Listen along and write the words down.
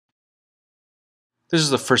This is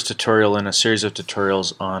the first tutorial in a series of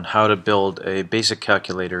tutorials on how to build a basic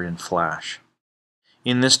calculator in Flash.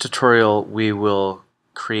 In this tutorial we will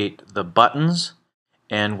create the buttons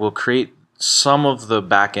and we'll create some of the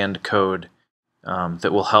back-end code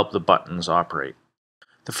that will help the buttons operate.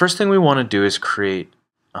 The first thing we want to do is create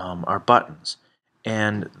our buttons,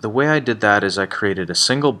 and the way I did that is I created a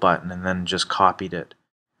single button and then just copied it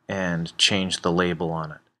and changed the label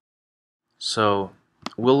on it. So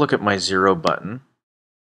we'll look at my 0 button.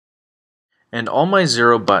 And all my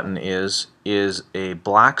 0 button is a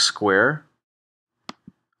black square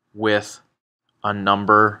with a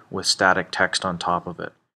number with static text on top of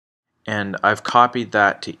it. And I've copied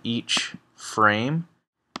that to each frame,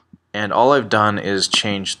 and all I've done is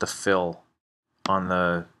change the fill on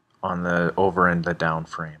the over and the down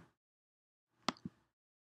frame.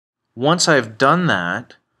 Once I've done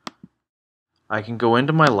that, I can go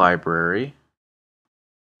into my library.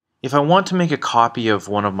 If I want to make a copy of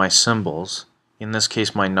one of my symbols, in this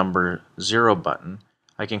case my number 0 button,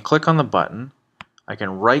 I can click on the button, I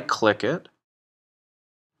can right click it,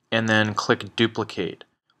 and then click duplicate.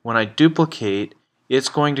 When I duplicate, it's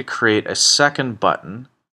going to create a second button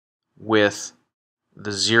with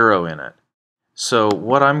the 0 in it. So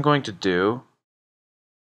what I'm going to do,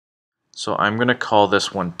 I'm going to call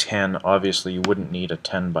this one 10. Obviously you wouldn't need a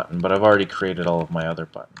 10 button, but I've already created all of my other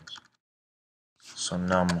buttons. So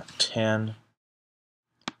num10,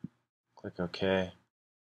 click OK,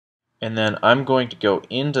 and then I'm going to go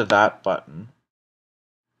into that button,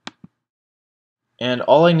 and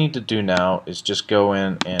all I need to do now is just go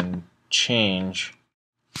in and change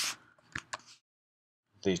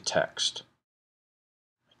the text.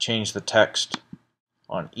 Change the text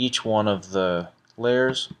on each one of the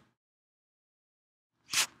layers,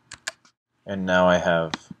 and now I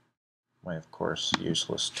have my, of course,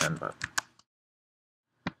 useless 10 button.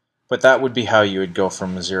 But that would be how you would go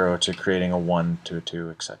from 0 to creating a 1 to a 2,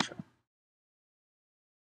 etc.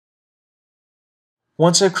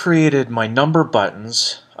 Once I've created my number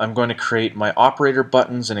buttons, I'm going to create my operator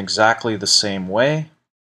buttons in exactly the same way.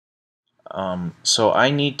 So I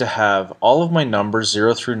need to have all of my numbers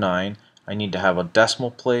 0 through 9. I need to have a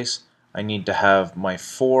decimal place. I need to have my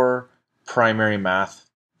 4 primary math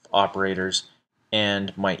operators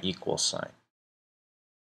and my equal sign.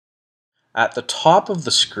 At the top of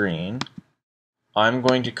the screen, I'm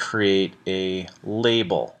going to create a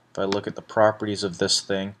label. If I look at the properties of this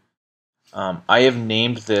thing, I have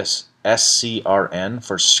named this SCRN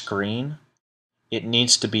for screen. It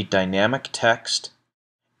needs to be dynamic text.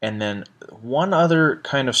 And then one other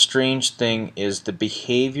kind of strange thing is the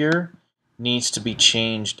behavior needs to be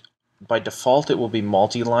changed. By default it will be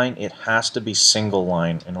multi-line. It has to be single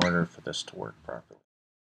line in order for this to work properly.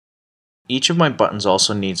 Each of my buttons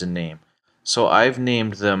also needs a name. So I've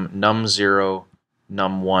named them num0,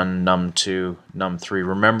 num1, num2, num3.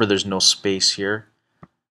 Remember there's no space here.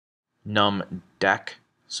 NumDec,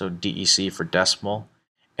 so DEC for decimal.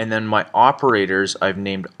 And then my operators I've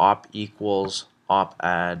named op equals, op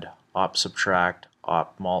add, op subtract,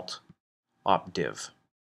 op mult, op div.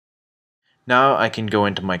 Now I can go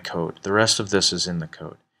into my code. The rest of this is in the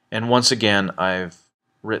code. And once again, I've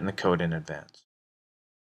written the code in advance.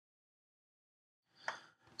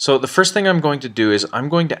 So the first thing I'm going to do is I'm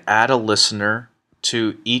going to add a listener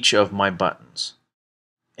to each of my buttons.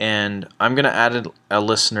 And I'm going to add a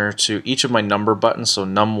listener to each of my number buttons, so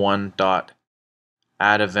num1 dot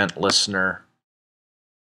add event listener,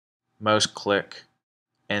 mouse click,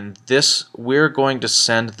 and this, we're going to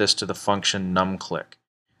send this to the function numClick.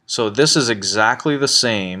 So this is exactly the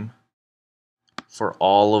same for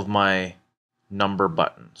all of my number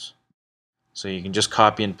buttons. So you can just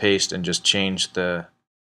copy and paste and just change the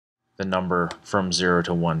number from 0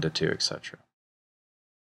 to 1 to 2, etc.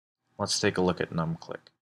 Let's take a look at numClick.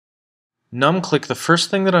 NumClick, the first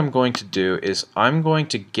thing that I'm going to do is I'm going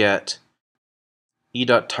to get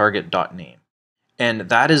e.target.name. And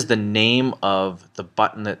that is the name of the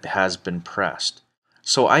button that has been pressed.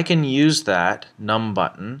 So I can use that num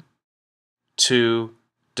button to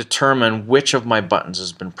determine which of my buttons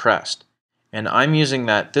has been pressed. And I'm using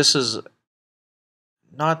that. This is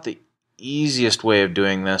not the easiest way of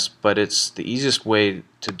doing this, but it's the easiest way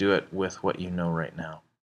to do it with what you know right now.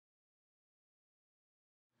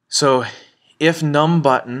 So if num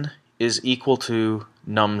button is equal to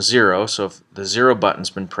num0, so if the 0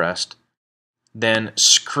 button's been pressed, then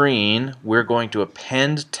screen, we're going to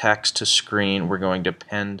append text to screen. We're going to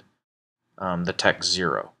append the text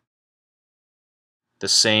 0. The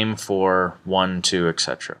same for 1, 2,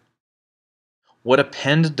 etc. What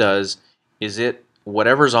append does is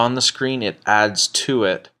whatever's on the screen, it adds to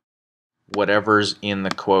it whatever's in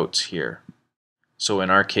the quotes here. So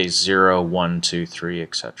in our case, 0, 1, 2, 3,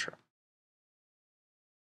 etc.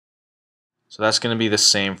 So that's going to be the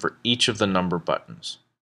same for each of the number buttons.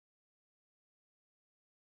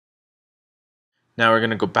 Now we're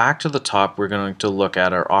going to go back to the top. We're going to look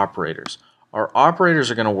at our operators. Our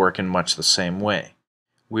operators are going to work in much the same way.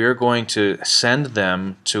 We are going to send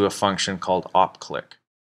them to a function called opclick.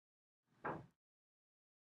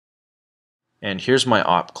 And here's my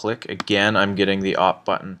opclick. Again, I'm getting the op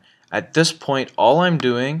button. At this point, all I'm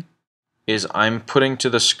doing is I'm putting to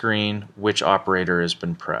the screen which operator has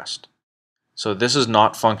been pressed. So this is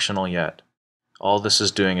not functional yet. All this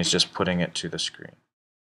is doing is just putting it to the screen.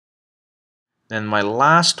 Then my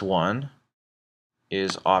last one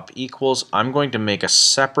is op equals. I'm going to make a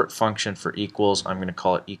separate function for equals. I'm going to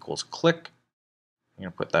call it equals click. I'm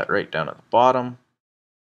going to put that right down at the bottom.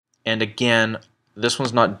 And again, this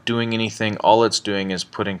one's not doing anything. All it's doing is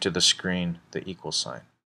putting to the screen the equal sign.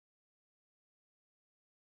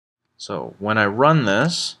 So when I run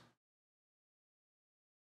this,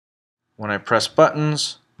 when I press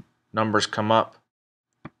buttons, numbers come up.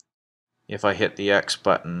 If I hit the X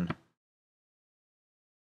button,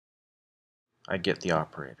 I get the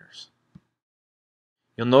operators.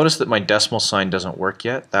 You'll notice that my decimal sign doesn't work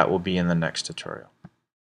yet. That will be in the next tutorial.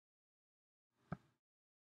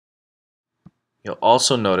 You'll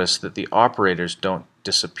also notice that the operators don't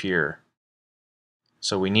disappear.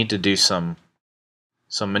 So we need to do some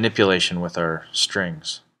manipulation with our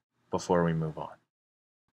strings before we move on.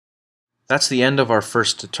 That's the end of our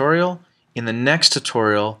first tutorial. In the next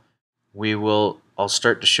tutorial, I'll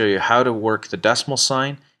start to show you how to work the decimal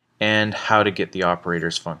sign and how to get the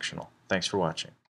operators functional. Thanks for watching.